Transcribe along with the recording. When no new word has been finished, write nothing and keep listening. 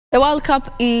The World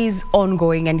Cup is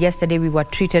ongoing, and yesterday we were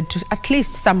treated to at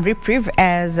least some reprieve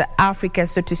as Africa,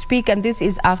 so to speak, and this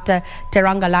is after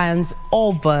Teranga Lions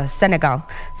of Senegal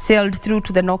sailed through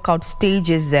to the knockout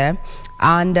stages there,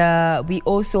 and we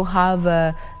also have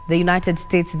the United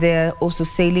States there also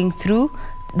sailing through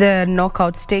the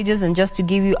knockout stages. And just to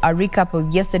give you a recap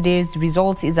of yesterday's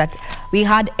results is that we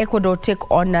had Ecuador take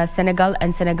on Senegal,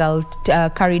 and Senegal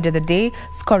carried the day,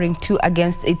 scoring 2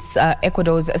 against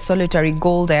Ecuador's solitary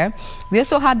goal there. We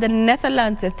also had the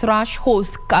Netherlands thrash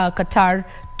host Qatar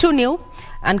 2-0,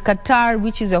 and Qatar,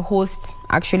 which is a host,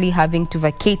 actually having to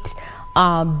vacate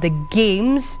the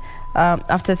games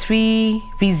after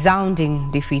 3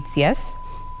 resounding defeats. Yes.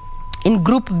 In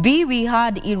Group B, we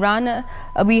had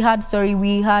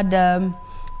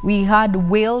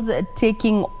Wales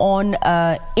taking on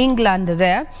England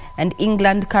there, and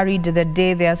England carried the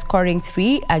day there, scoring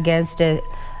 3 against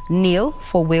 0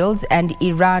 for Wales, and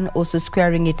Iran also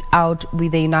squaring it out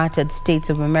with the United States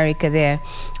of America there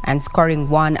and scoring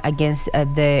 1 against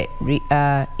the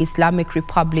Islamic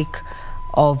Republic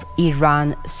of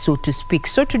Iran, so to speak.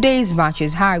 So today's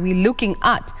matches, how are we looking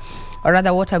at? Or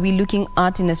rather, what are we looking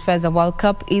at in as far as the World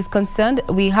Cup is concerned?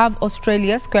 We have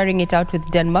Australia squaring it out with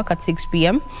Denmark at 6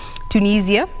 p.m.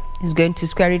 Tunisia is going to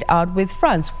square it out with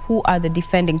France, who are the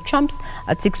defending champs,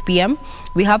 at 6 p.m.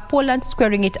 We have Poland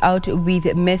squaring it out with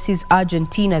Messi's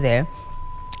Argentina there,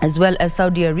 as well as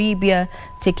Saudi Arabia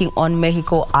taking on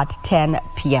Mexico at 10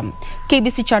 p.m.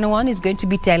 KBC Channel 1 is going to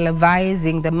be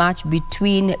televising the match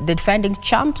between the defending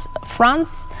champs,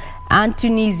 France and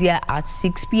Tunisia, at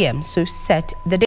 6 p.m. So set the date.